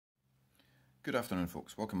Good afternoon,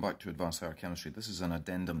 folks. Welcome back to Advanced Higher Chemistry. This is an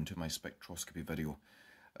addendum to my spectroscopy video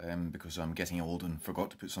because I'm getting old and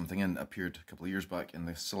forgot to put something in that appeared a couple of years back in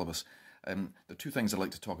the syllabus. There are two things I'd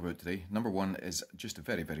like to talk about today. Number one is just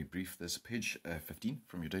very brief. There's page 15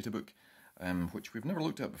 from your data book, which we've never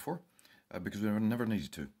looked at before because we've never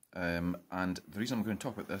needed to. And the reason I'm going to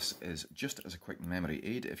talk about this is just as a quick memory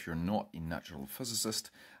aid. If you're not a natural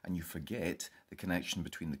physicist and you forget the connection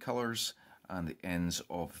between the colours and the ends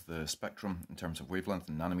of the spectrum in terms of wavelength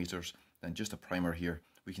and nanometers, then just a primer here.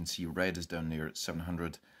 We can see red is down near at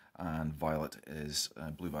 700 and violet is,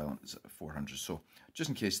 blue-violet is at 400. So just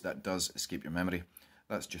in case that does escape your memory,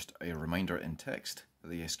 that's just a reminder in text that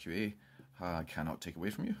the SQA cannot take away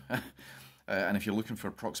from you. And if you're looking for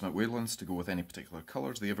approximate wavelengths to go with any particular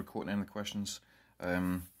colours they ever quote in any of the questions,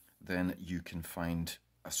 then you can find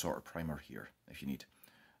a sort of primer here if you need,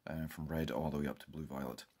 from red all the way up to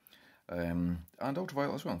blue-violet. And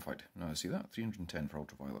ultraviolet as well, in fact. Now I see that, 310 for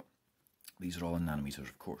ultraviolet. These are all in nanometers,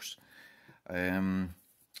 of course. The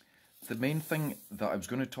main thing that I was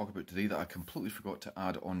going to talk about today that I completely forgot to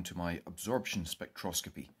add on to my absorption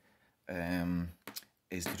spectroscopy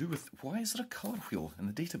is to do with, why is there a colour wheel in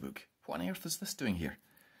the data book? What on earth is this doing here?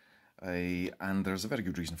 And there's a very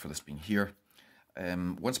good reason for this being here.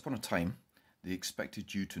 Once upon a time, they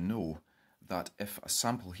expected you to know that if a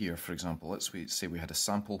sample here, for example, let's say we had a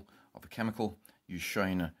sample of a chemical, you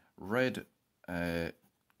shine red,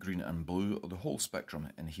 green and blue, or the whole spectrum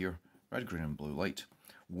in here, red, green and blue light.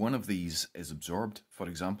 One of these is absorbed. For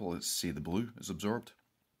example, let's say the blue is absorbed,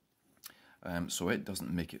 so it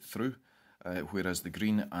doesn't make it through, whereas the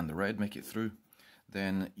green and the red make it through.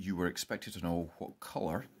 Then you were expected to know what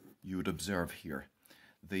colour you would observe here.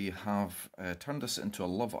 They have turned this into a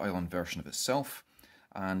Love Island version of itself,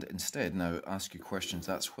 and instead now ask you questions.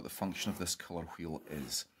 That's what the function of this colour wheel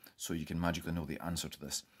is, so you can magically know the answer to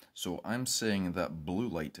this. So I'm saying that blue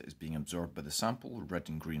light is being absorbed by the sample, red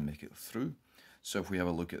and green make it through. So if we have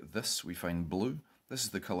a look at this, we find blue. This is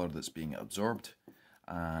the colour that's being absorbed,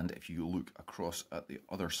 and if you look across at the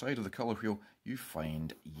other side of the colour wheel, you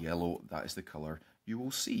find yellow. That is the colour you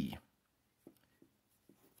will see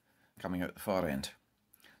coming out the far end.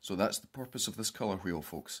 So that's the purpose of this colour wheel,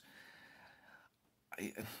 folks.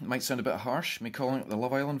 It might sound a bit harsh, me calling it the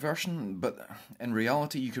Love Island version, but in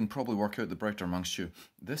reality you can probably work out the brighter amongst you.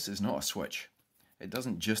 This is not a switch. It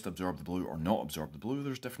doesn't just absorb the blue or not absorb the blue.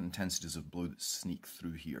 There's different intensities of blue that sneak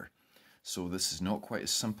through here. So this is not quite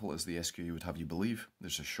as simple as the SQA would have you believe.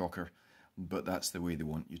 There's a shocker, but that's the way they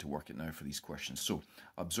want you to work it now for these questions. So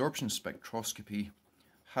absorption spectroscopy,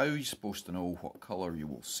 how are you supposed to know what colour you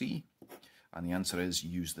will see? And the answer is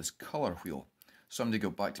use this colour wheel. Somebody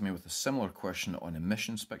got back to me with a similar question on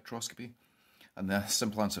emission spectroscopy, and the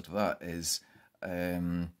simple answer to that is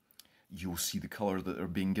you'll see the colour that are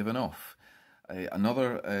being given off.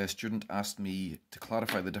 Another student asked me to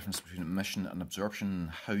clarify the difference between emission and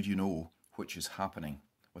absorption. How do you know which is happening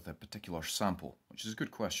with a particular sample? Which is a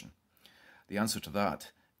good question. The answer to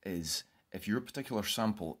that is, if your particular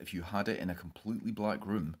sample, if you had it in a completely black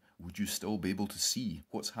room, would you still be able to see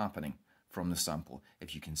what's happening from the sample?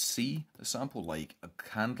 If you can see the sample, like a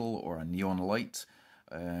candle or a neon light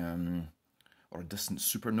or a distant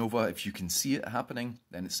supernova, if you can see it happening,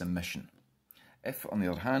 then it's emission. If, on the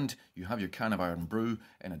other hand, you have your can of Irn-Bru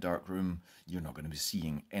in a dark room, you're not going to be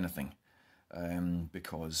seeing anything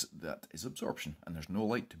because that is absorption and there's no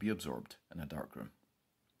light to be absorbed in a dark room.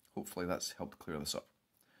 Hopefully that's helped clear this up.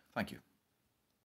 Thank you.